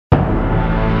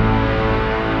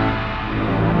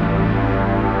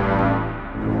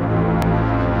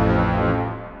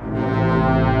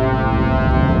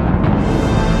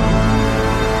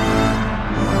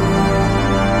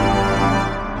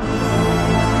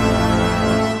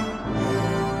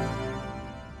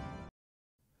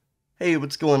Hey,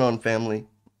 what's going on, family?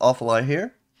 Awfuleye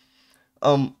here.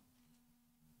 Um,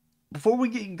 Before we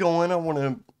get going, I want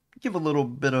to give a little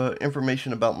bit of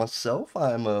information about myself.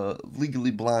 I'm a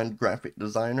legally blind graphic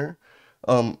designer,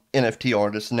 NFT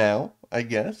artist now, I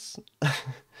guess.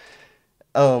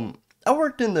 I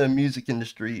worked in the music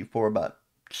industry for about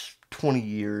 20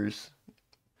 years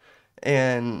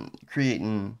and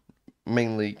creating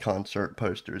mainly concert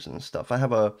posters and stuff. I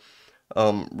have a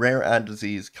rare eye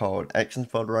disease called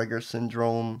Axenfeld-Rieger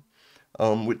syndrome,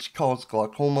 which causes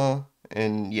glaucoma,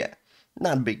 and yeah,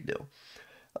 not a big deal.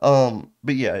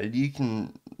 But yeah, you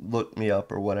can look me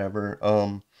up or whatever.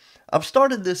 I've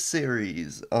started this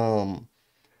series. I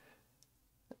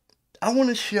want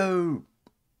to show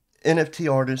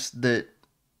NFT artists that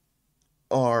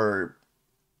are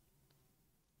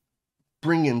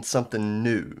bringing something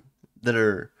new, that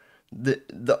are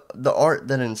the art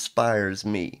that inspires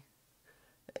me.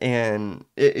 And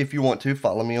if you want to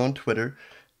follow me on Twitter,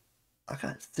 I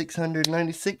got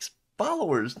 696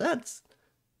 followers. That's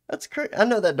crazy. I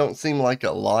know that don't seem like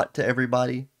a lot to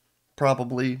everybody,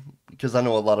 probably, because I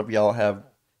know a lot of y'all have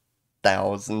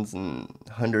thousands and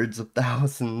hundreds of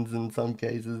thousands in some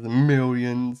cases, and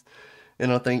millions.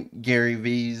 And I think Gary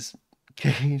V's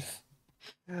case,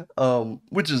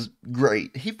 which is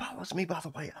great. He follows me, by the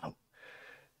way. I don't.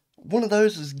 One of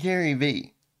those is Gary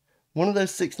V. One of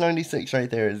those 696 right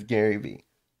there is Gary V.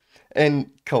 And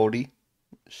Cody.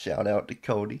 Shout out to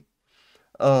Cody.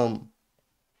 Um,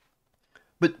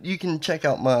 but you can check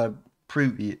out my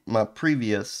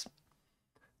previous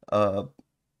uh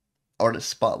artist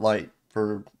spotlight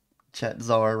for Chat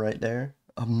Czar right there.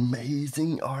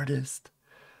 Amazing artist.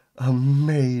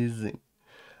 Amazing.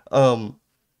 Um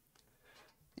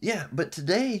yeah, but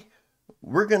today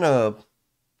we're gonna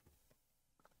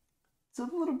it's a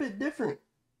little bit different.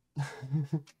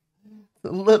 It's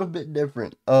a little bit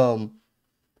different. I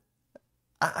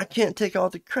can't take all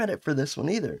the credit for this one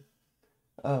either.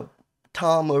 Uh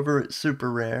Tom over at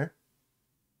Super Rare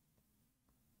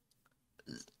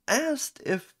asked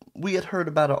if we had heard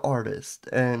about an artist,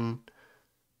 and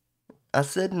I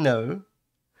said no.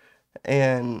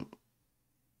 And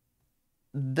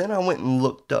then I went and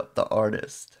looked up the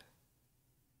artist.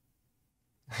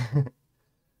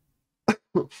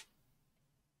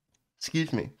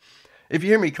 Excuse me. If you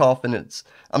hear me coughing,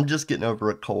 I'm just getting over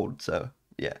a cold, so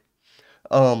yeah.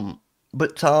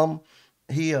 But Tom,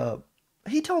 he uh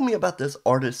he told me about this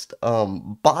artist,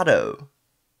 Botto.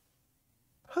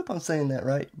 Hope I'm saying that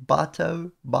right.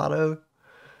 Botto.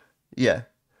 Yeah.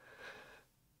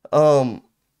 Um,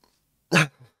 and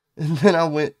then I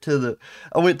went to the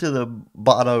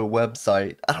Botto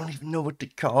website. I don't even know what to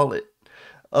call it.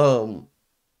 Um,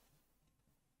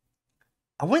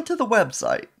 I went to the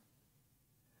website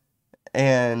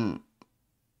and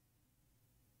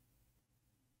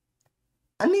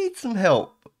I need some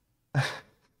help. I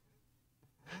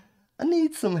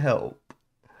need some help.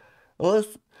 Well,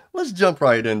 let's jump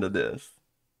right into this.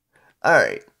 All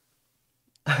right.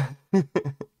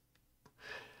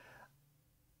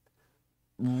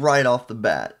 Right off the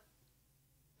bat,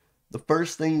 the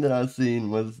first thing that I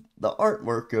seen was the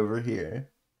artwork over here,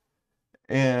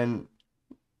 and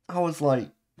I was like,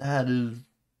 that's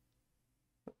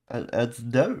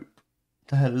dope.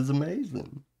 That is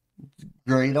amazing.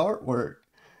 Great artwork.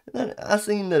 And then I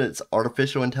seen that it's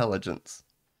artificial intelligence,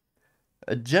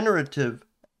 a generative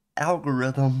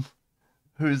algorithm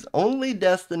whose only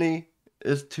destiny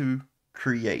is to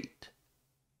create.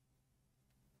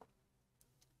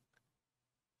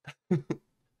 I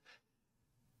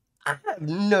have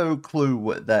no clue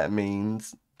what that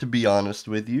means, to be honest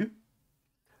with you.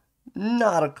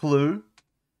 Not a clue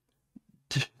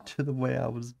to the way I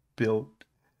was built.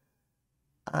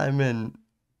 I'm in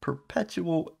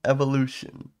perpetual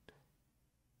evolution.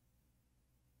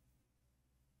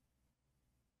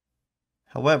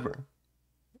 However,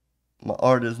 my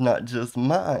art is not just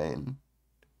mine.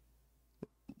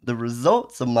 The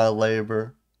results of my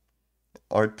labor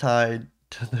are tied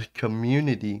to the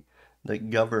community that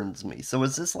governs me. So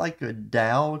is this like a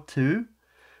DAO too?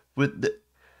 With the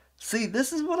See,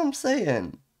 this is what I'm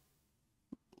saying.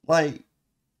 Like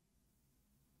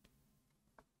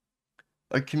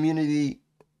a community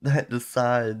that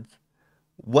decides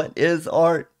what is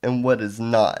art and what is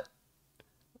not.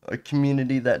 A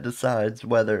community that decides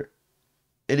whether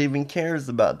it even cares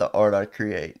about the art I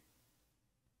create.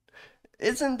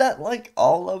 Isn't that like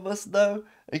all of us though?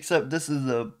 Except this is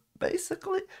a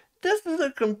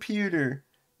computer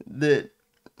that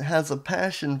has a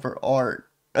passion for art.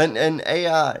 An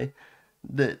AI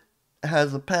that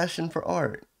has a passion for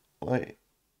art. Like,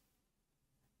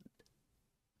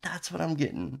 that's what I'm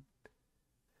getting.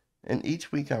 and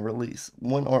each week I release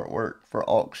one artwork for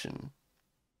auction.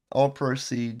 All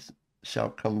proceeds shall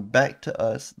come back to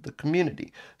us, the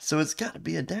community. So it's got to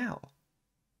be a DAO.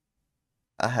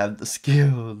 I have the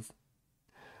skills.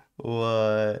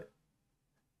 What?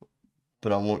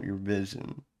 But I want your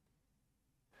vision.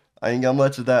 I ain't got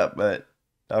much of that, but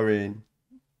I mean,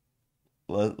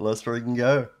 let's freaking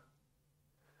go.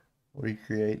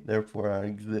 Recreate, therefore I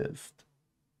exist.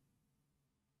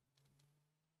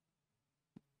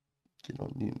 Get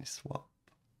on Uniswap.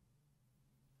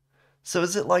 So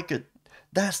is it like a...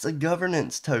 That's the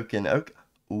governance token. Okay.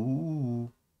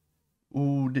 Ooh.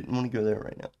 Ooh, didn't want to go there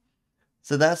right now.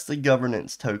 So that's the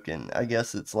governance token. I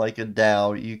guess it's like a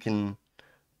DAO you can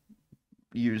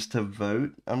use to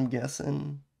vote, I'm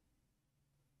guessing.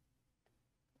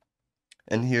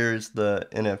 And here's the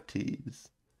NFTs.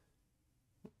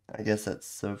 I guess that's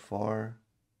so far.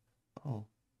 Oh.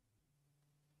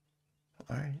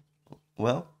 Alright.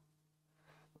 Well.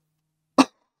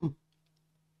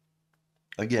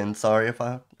 Again, sorry if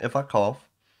I cough.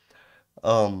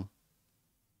 Wow.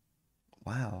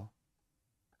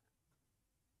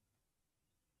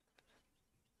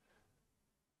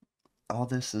 All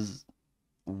this is...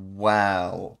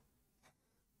 Wow.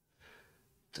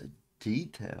 The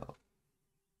detail.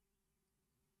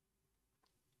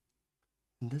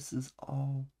 This is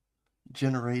all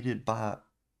generated by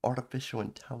artificial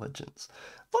intelligence.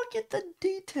 Look at the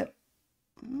detail.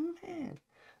 Man.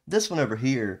 This one over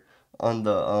here on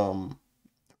the,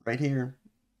 right here,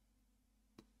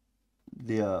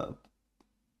 the,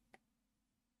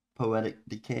 Poetic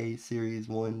Decay Series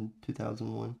 1,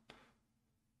 2001.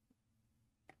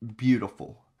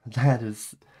 Beautiful. That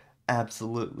is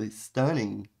absolutely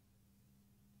stunning.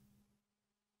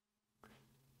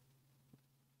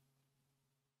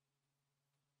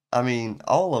 I mean,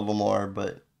 all of them are,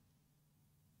 but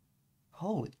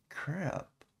holy crap.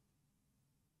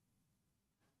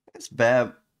 It's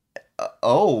bad.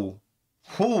 Oh.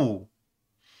 Whew.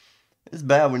 It's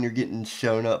bad when you're getting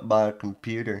shown up by a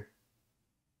computer.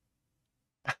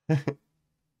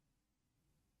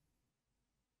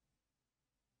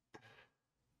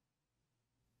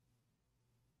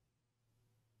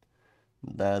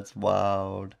 That's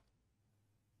wild.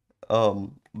 But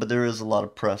there is a lot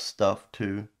of press stuff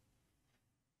too.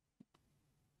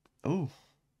 Ooh.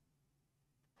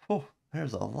 Whew,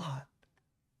 there's a lot.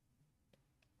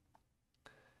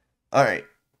 Alright.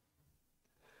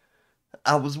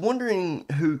 I was wondering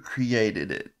who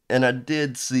created it, and I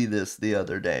did see this the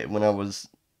other day when I was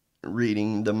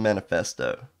reading the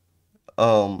manifesto.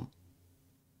 It's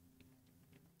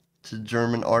a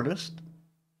German artist,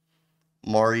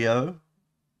 Mario.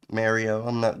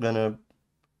 I'm not gonna.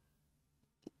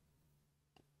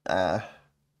 I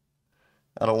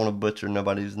don't want to butcher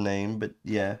nobody's name, but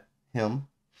yeah, him.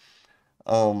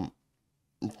 Um,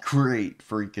 Great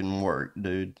freaking work,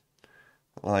 dude.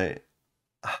 Like,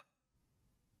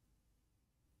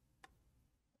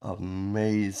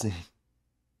 amazing.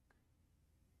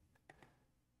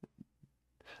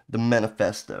 The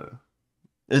manifesto.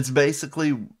 It's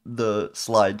basically the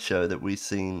slideshow that we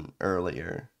seen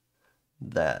earlier.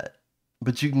 That,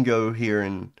 but you can go here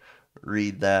and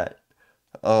read that.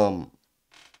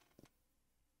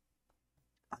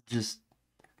 Just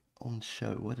on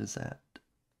show. What is that?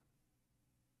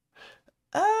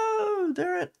 Oh,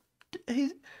 they're at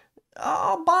he's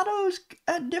Botto's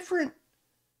at different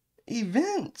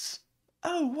events.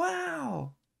 Oh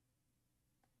wow.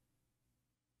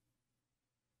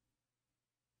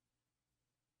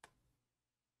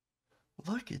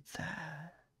 Look at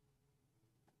that.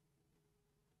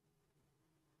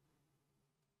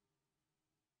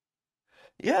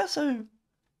 Yeah, so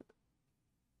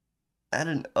at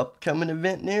an upcoming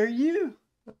event near you,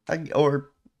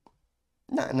 or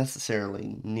not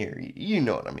necessarily near you, you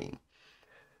know what I mean.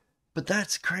 But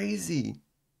that's crazy.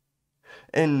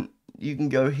 And you can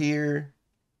go here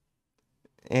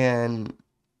and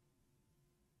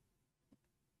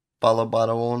follow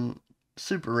Botto on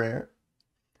Super Rare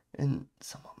and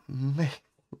some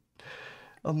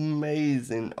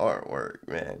amazing artwork,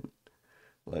 man.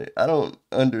 Like, I don't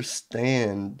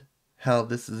understand how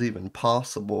this is even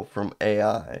possible from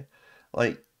AI.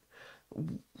 Like,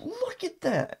 look at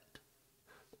that.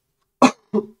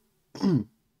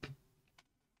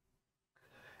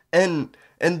 And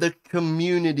the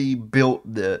community built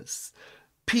this.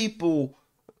 People,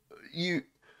 you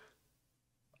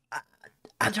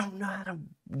I don't know how to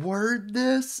word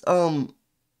this. Our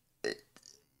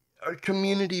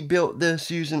community built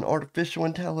this using artificial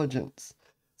intelligence.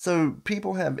 So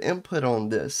people have input on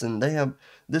this, and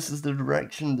this is the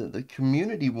direction that the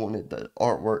community wanted the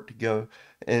artwork to go.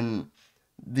 And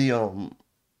the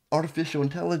artificial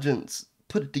intelligence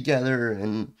put it together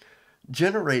and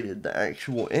generated the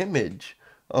actual image.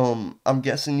 I'm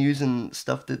guessing using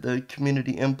stuff that the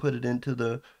community inputted into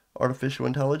the artificial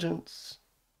intelligence.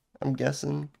 I'm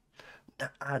guessing.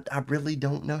 I really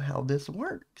don't know how this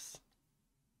works.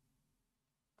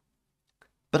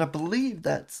 But I believe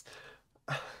that's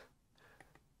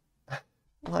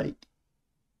like,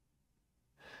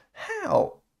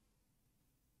 how?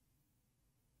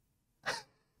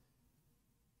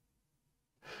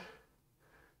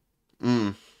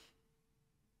 Mm,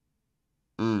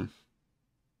 mm.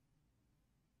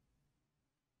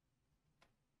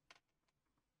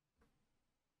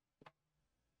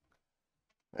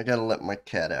 I gotta let my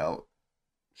cat out.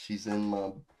 She's in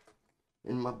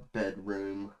my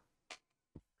bedroom.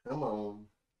 Come on.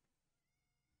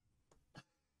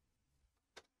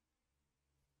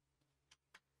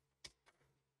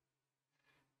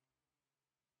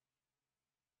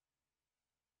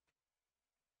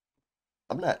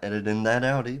 I'm not editing that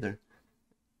out either.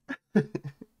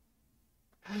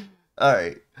 All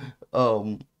right.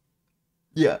 Um.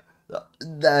 Yeah.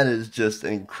 That is just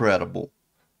incredible.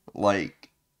 Like,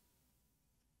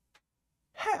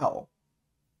 how?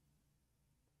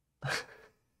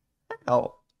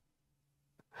 How?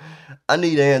 I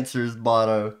need answers,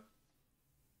 Botto.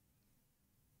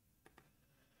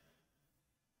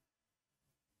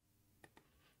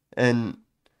 And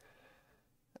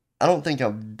I don't think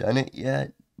I've done it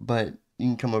yet, but you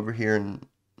can come over here and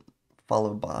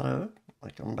follow Botto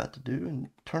like I'm about to do and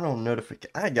turn on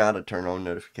notification. I gotta turn on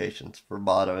notifications for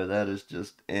Botto. That is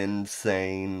just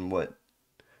insane. What?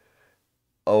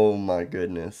 Oh my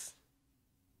goodness.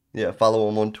 Yeah, follow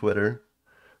him on Twitter.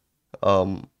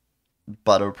 Um,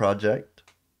 Botto Project.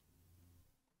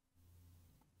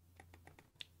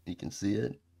 You can see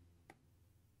it,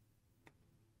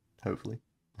 hopefully.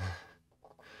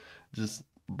 Just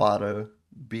Botto,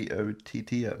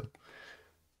 Botto.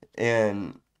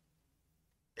 And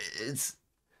it's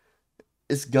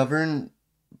it's governed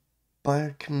by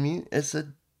a community. It's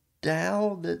a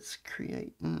DAO that's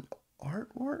creating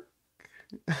artwork.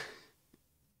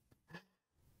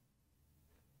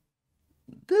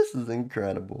 This is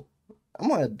incredible. I'm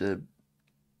gonna have to,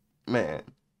 man.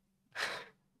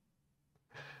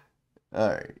 All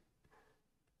right,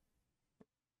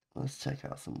 let's check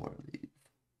out some more of these.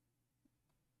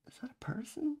 Is that a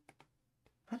person?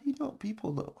 How do you know what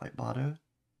people look like, Botto?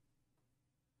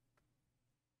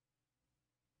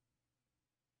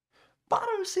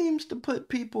 Botto seems to put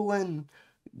people in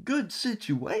good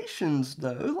situations,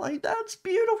 though. Like, that's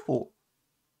beautiful.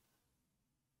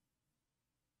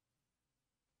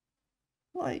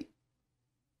 Like,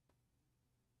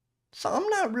 so I'm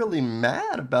not really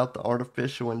mad about the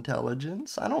artificial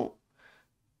intelligence. I don't.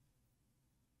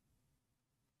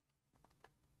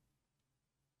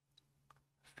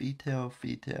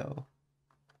 Fetal.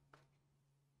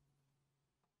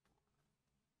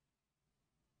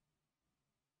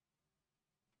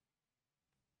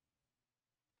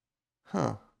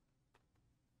 Huh.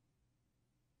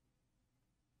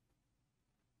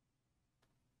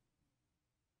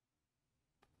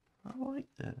 I like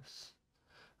this.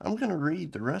 I'm gonna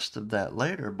read the rest of that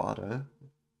later, Botto.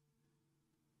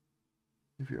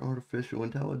 If you're artificial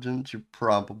intelligence, you're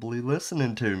probably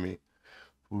listening to me.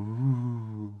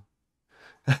 Ooh.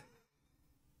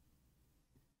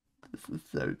 This is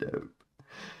so dope.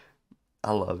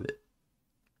 I love it.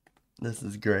 This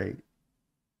is great.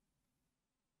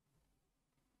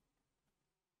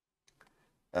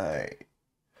 Alright.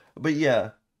 But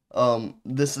yeah,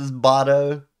 this is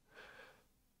Botto.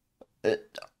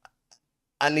 It,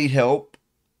 I need help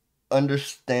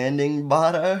understanding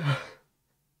Botto.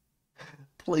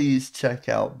 Please check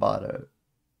out Botto.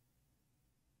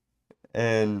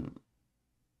 And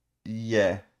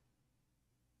yeah,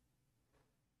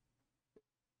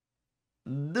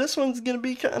 this one's gonna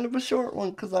be kind of a short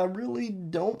one because I really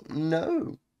don't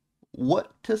know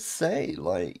what to say.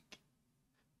 Like,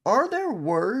 are there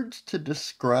words to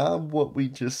describe what we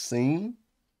just seen?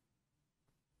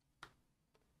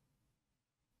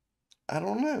 I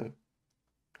don't know.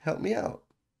 Help me out.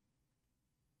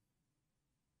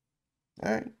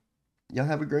 All right. Y'all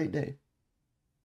have a great day.